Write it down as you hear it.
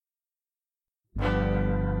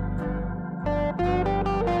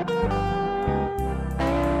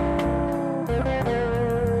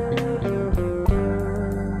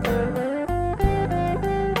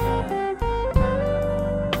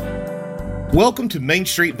Welcome to Main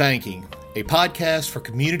Street Banking, a podcast for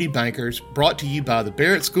community bankers brought to you by the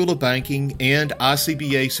Barrett School of Banking and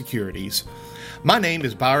ICBA Securities. My name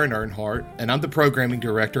is Byron Earnhardt, and I'm the Programming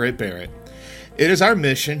Director at Barrett. It is our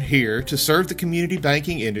mission here to serve the community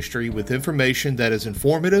banking industry with information that is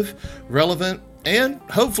informative, relevant, and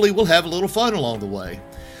hopefully we'll have a little fun along the way.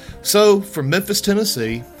 So, from Memphis,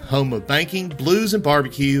 Tennessee, home of banking, blues, and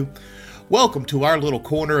barbecue, welcome to our little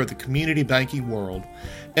corner of the community banking world.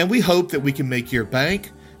 And we hope that we can make your bank,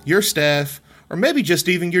 your staff, or maybe just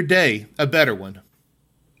even your day a better one.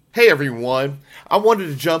 Hey everyone, I wanted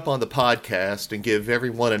to jump on the podcast and give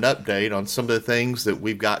everyone an update on some of the things that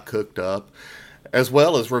we've got cooked up, as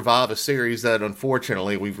well as revive a series that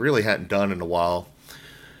unfortunately we really hadn't done in a while.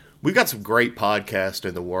 We've got some great podcasts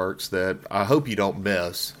in the works that I hope you don't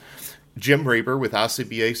miss. Jim Reber with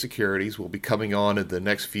ICBA Securities will be coming on in the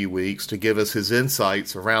next few weeks to give us his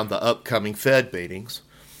insights around the upcoming Fed meetings.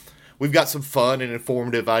 We've got some fun and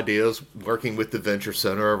informative ideas working with the Venture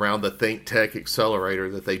Center around the Think Tech Accelerator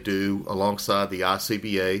that they do alongside the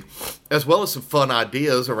ICBA, as well as some fun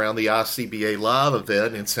ideas around the ICBA Live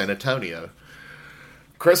event in San Antonio.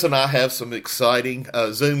 Chris and I have some exciting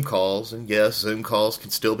Zoom calls, and yes, Zoom calls can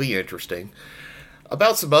still be interesting,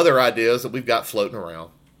 about some other ideas that we've got floating around.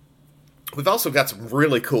 We've also got some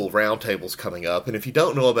really cool roundtables coming up, and if you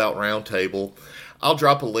don't know about Roundtable, I'll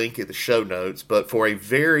drop a link in the show notes, but for a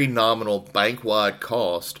very nominal bank-wide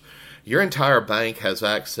cost, your entire bank has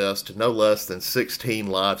access to no less than 16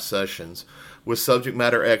 live sessions with subject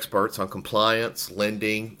matter experts on compliance,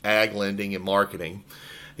 lending, ag lending, and marketing.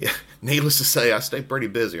 Yeah, needless to say, I stay pretty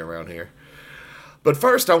busy around here. But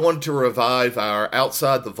first, I wanted to revive our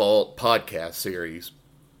Outside the Vault podcast series.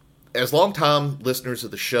 As longtime listeners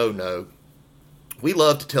of the show know, we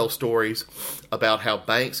love to tell stories about how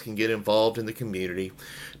banks can get involved in the community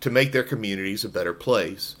to make their communities a better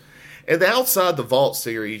place. And the Outside the Vault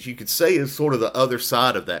series, you could say, is sort of the other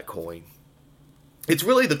side of that coin. It's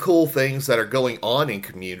really the cool things that are going on in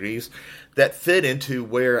communities that fit into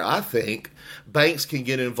where I think banks can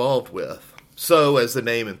get involved with. So, as the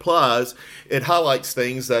name implies, it highlights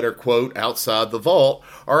things that are, quote, outside the vault,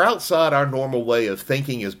 or outside our normal way of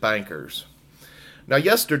thinking as bankers. Now,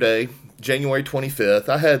 yesterday, January 25th,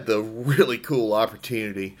 I had the really cool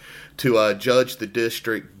opportunity to judge the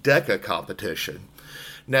district DECA competition.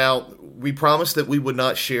 Now, we promised that we would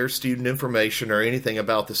not share student information or anything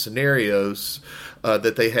about the scenarios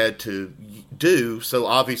that they had to do, so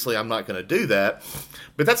obviously I'm not going to do that.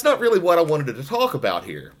 But that's not really what I wanted to talk about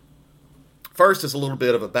here. First is a little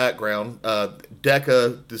bit of a background.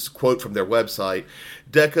 DECA, this quote from their website,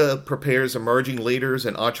 DECA prepares emerging leaders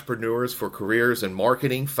and entrepreneurs for careers in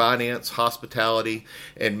marketing, finance, hospitality,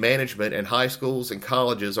 and management in high schools and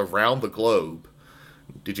colleges around the globe.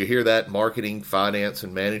 Did you hear that? Marketing, finance,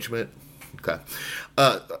 and management? Okay.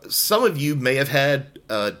 Some of you may have had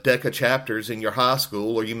DECA chapters in your high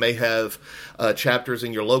school, or you may have chapters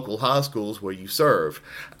in your local high schools where you serve.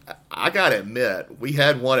 I gotta admit, we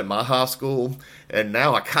had one at my high school, and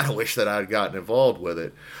now I kind of wish that I had gotten involved with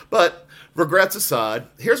it. But regrets aside,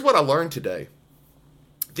 here's what I learned today.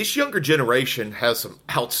 This younger generation has some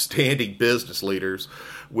outstanding business leaders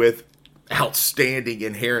with outstanding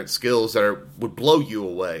inherent skills that would blow you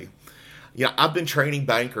away. You know, I've been training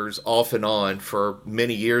bankers off and on for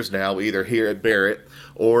many years now, either here at Barrett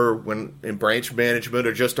or when in branch management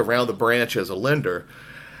or just around the branch as a lender.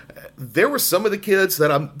 There were some of the kids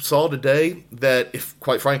that I saw today that, if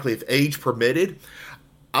quite frankly, if age permitted,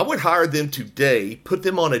 I would hire them today, put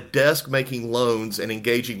them on a desk making loans and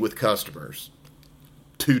engaging with customers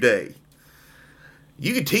today.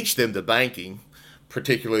 You can teach them the banking,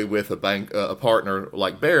 particularly with a partner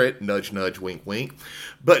like Barrett, nudge, nudge, wink, wink.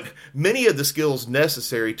 But many of the skills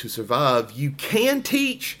necessary to survive, you can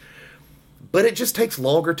teach, but it just takes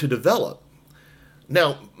longer to develop.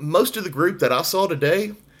 Now, most of the group that I saw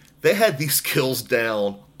today, they had these skills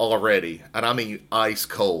down already, and I mean ice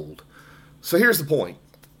cold. So here's the point.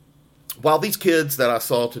 While these kids that I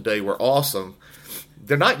saw today were awesome,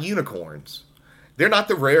 they're not unicorns. They're not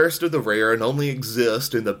the rarest of the rare and only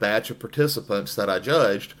exist in the batch of participants that I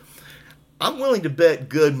judged. I'm willing to bet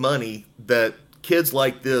good money that kids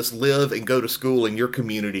like this live and go to school in your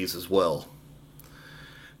communities as well.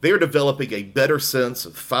 They are developing a better sense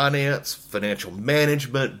of finance, financial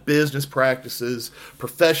management, business practices,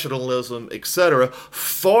 professionalism, etc.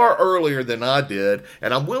 far earlier than I did,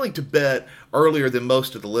 and I'm willing to bet earlier than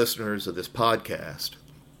most of the listeners of this podcast.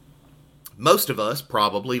 Most of us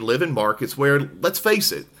probably live in markets where, let's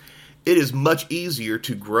face it, it is much easier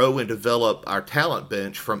to grow and develop our talent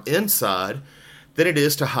bench from inside than it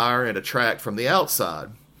is to hire and attract from the outside.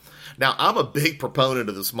 Now, I'm a big proponent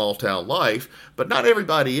of the small town life, but not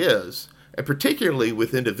everybody is. And particularly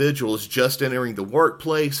with individuals just entering the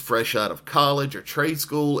workplace, fresh out of college or trade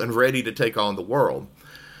school, and ready to take on the world.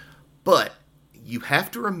 But you have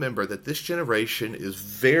to remember that this generation is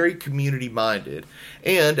very community-minded,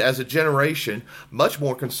 and as a generation, much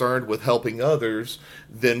more concerned with helping others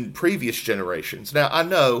than previous generations. Now, I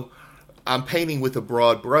know I'm painting with a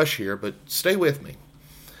broad brush here, but stay with me.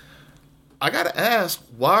 I got to ask,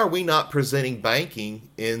 why are we not presenting banking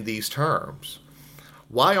in these terms?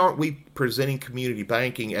 Why aren't we presenting community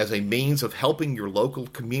banking as a means of helping your local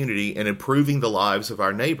community and improving the lives of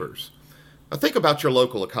our neighbors? Now think about your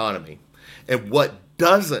local economy and what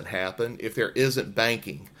doesn't happen if there isn't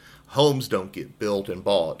banking. Homes don't get built and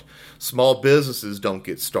bought. Small businesses don't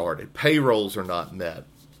get started. Payrolls are not met.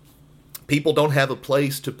 People don't have a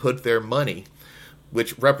place to put their money,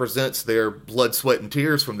 which represents their blood, sweat, and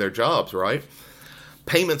tears from their jobs, right?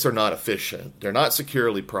 Payments are not efficient. They're not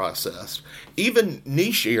securely processed. Even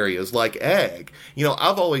niche areas like ag.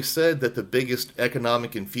 I've always said that the biggest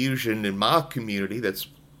economic infusion in my community that's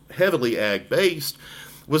heavily ag-based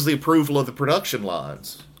was the approval of the production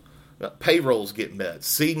lines. Payrolls get met.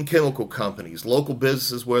 Seed and chemical companies, local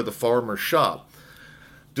businesses where the farmers shop.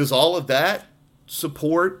 Does all of that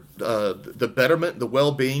support the betterment, the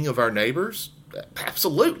well-being of our neighbors?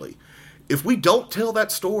 Absolutely. If we don't tell that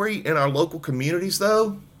story in our local communities,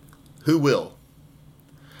 though, who will?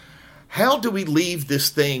 How do we leave this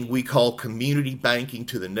thing we call community banking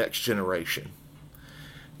to the next generation?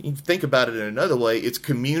 You think about it in another way, it's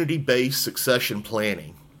community-based succession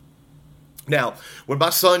planning. Now, when my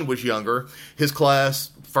son was younger, his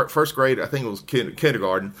class, first grade, I think it was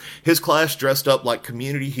kindergarten, his class dressed up like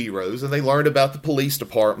community heroes, and they learned about the police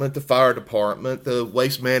department, the fire department, the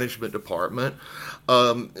waste management department,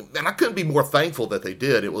 and I couldn't be more thankful that they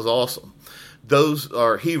did. It was awesome. Those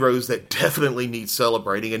are heroes that definitely need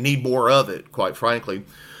celebrating and need more of it, quite frankly.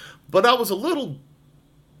 But I was a little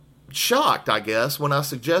shocked, I guess, when I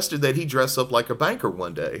suggested that he dress up like a banker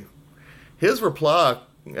one day. His reply,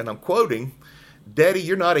 and I'm quoting, "Daddy,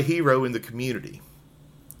 you're not a hero in the community."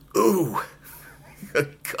 Ooh, a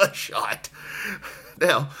gunshot.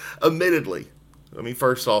 Now, admittedly, let me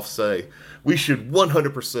first off say, we should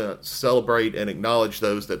 100% celebrate and acknowledge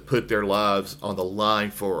those that put their lives on the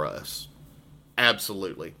line for us.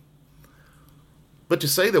 Absolutely. But to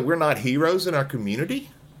say that we're not heroes in our community,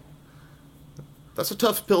 that's a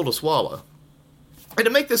tough pill to swallow. And to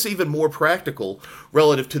make this even more practical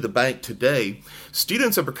relative to the bank today,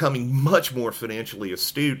 students are becoming much more financially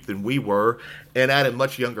astute than we were, and at a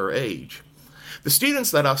much younger age. The students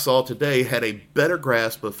that I saw today had a better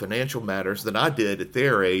grasp of financial matters than I did at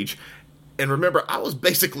their age, and remember, I was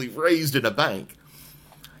basically raised in a bank.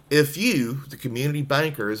 If you, the community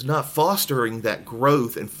banker, is not fostering that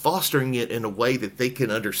growth and fostering it in a way that they can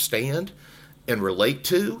understand and relate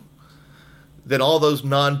to, then all those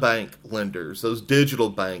non-bank lenders, those digital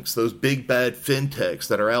banks, those big bad fintechs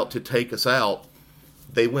that are out to take us out,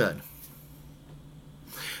 they win.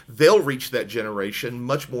 They'll reach that generation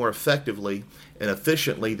much more effectively and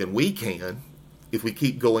efficiently than we can if we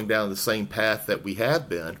keep going down the same path that we have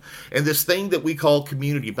been. And this thing that we call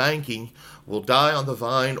community banking will die on the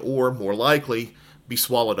vine or, more likely, be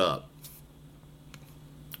swallowed up.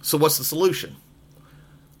 So what's the solution?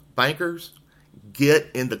 Bankers,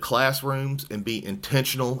 get in the classrooms and be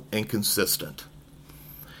intentional and consistent.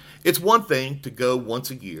 It's one thing to go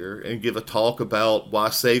once a year and give a talk about why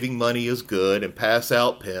saving money is good and pass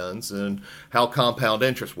out pens and how compound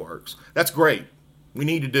interest works. That's great. We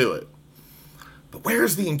need to do it. But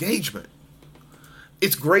where's the engagement?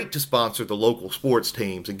 It's great to sponsor the local sports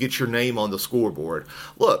teams and get your name on the scoreboard.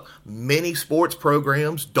 Look, many sports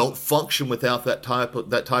programs don't function without that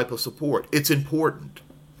type of support. It's important.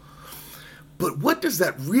 But what does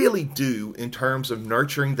that really do in terms of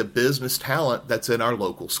nurturing the business talent that's in our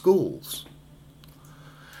local schools?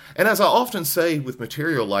 And as I often say with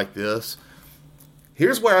material like this,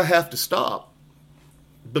 here's where I have to stop,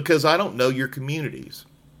 because I don't know your communities.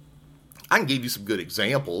 I can give you some good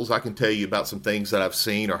examples. I can tell you about some things that I've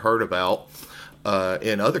seen or heard about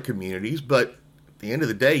in other communities, but at the end of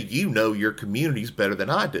the day, you know your communities better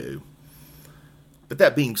than I do. But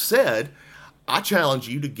that being said, I challenge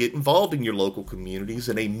you to get involved in your local communities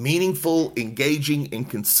in a meaningful, engaging, and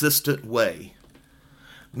consistent way.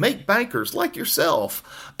 Make bankers like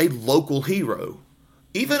yourself a local hero,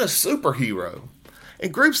 even a superhero.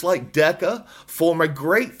 And groups like DECA form a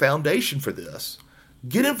great foundation for this.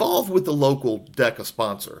 Get involved with the local DECA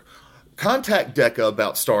sponsor. Contact DECA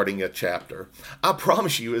about starting a chapter. I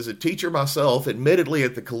promise you, as a teacher myself, admittedly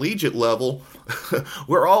at the collegiate level,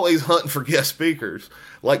 we're always hunting for guest speakers.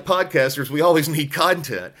 Like podcasters, we always need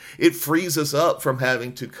content. It frees us up from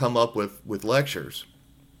having to come up with lectures.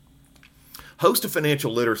 Host of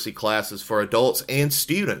financial literacy classes for adults and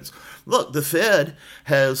students. Look, the Fed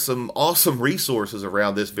has some awesome resources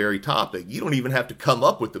around this very topic. You don't even have to come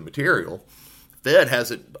up with the material. Fed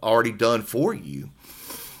has it already done for you.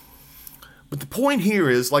 But the point here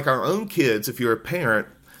is, like our own kids, if you're a parent,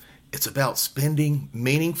 it's about spending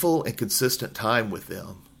meaningful and consistent time with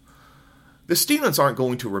them. The students aren't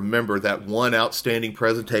going to remember that one outstanding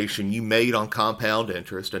presentation you made on compound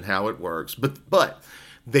interest and how it works, but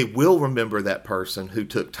they will remember that person who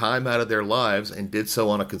took time out of their lives and did so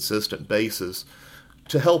on a consistent basis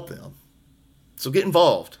to help them. So get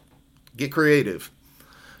involved. Get creative.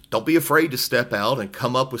 Don't be afraid to step out and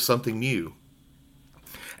come up with something new.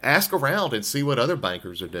 Ask around and see what other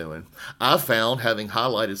bankers are doing. I've found, having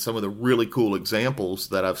highlighted some of the really cool examples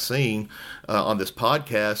that I've seen on this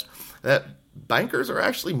podcast, that bankers are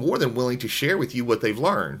actually more than willing to share with you what they've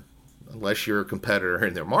learned, unless you're a competitor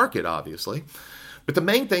in their market, obviously. But the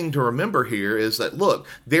main thing to remember here is that, look,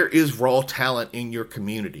 there is raw talent in your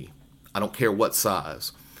community. I don't care what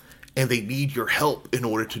size. And they need your help in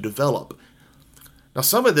order to develop. Now,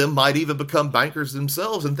 some of them might even become bankers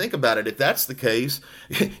themselves, and think about it. If that's the case,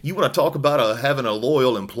 you want to talk about having a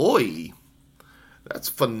loyal employee. That's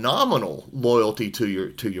phenomenal loyalty to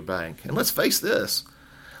your bank. And let's face this,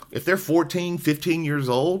 if they're 14, 15 years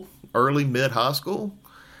old, early, mid-high school,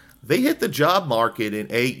 they hit the job market in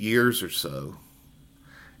 8 years or so.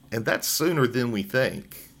 And that's sooner than we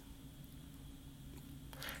think.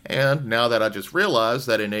 And now that I just realized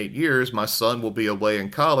that in 8 years, my son will be away in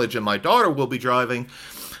college and my daughter will be driving,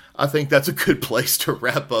 I think that's a good place to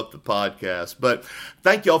wrap up the podcast. But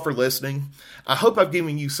thank y'all for listening. I hope I've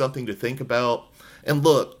given you something to think about. And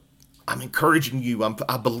look, I'm encouraging you.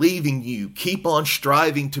 I believe in you. Keep on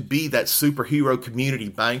striving to be that superhero community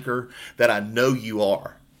banker that I know you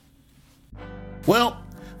are. Well,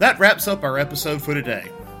 that wraps up our episode for today.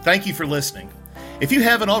 Thank you for listening. If you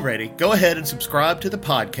haven't already, go ahead and subscribe to the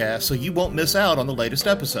podcast so you won't miss out on the latest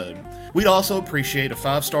episode. We'd also appreciate a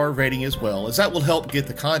 5-star rating as well, as that will help get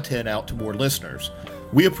the content out to more listeners.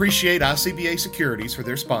 We appreciate ICBA Securities for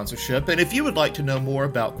their sponsorship, and if you would like to know more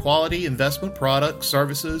about quality investment products,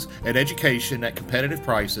 services, and education at competitive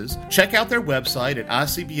prices, check out their website at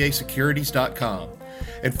icbasecurities.com.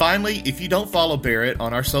 And finally, if you don't follow Barrett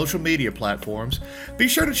on our social media platforms, be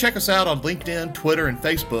sure to check us out on LinkedIn, Twitter, and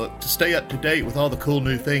Facebook to stay up to date with all the cool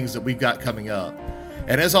new things that we've got coming up.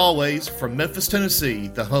 And as always, from Memphis, Tennessee,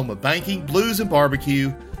 the home of banking, blues, and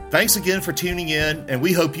barbecue, thanks again for tuning in, and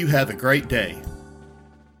we hope you have a great day.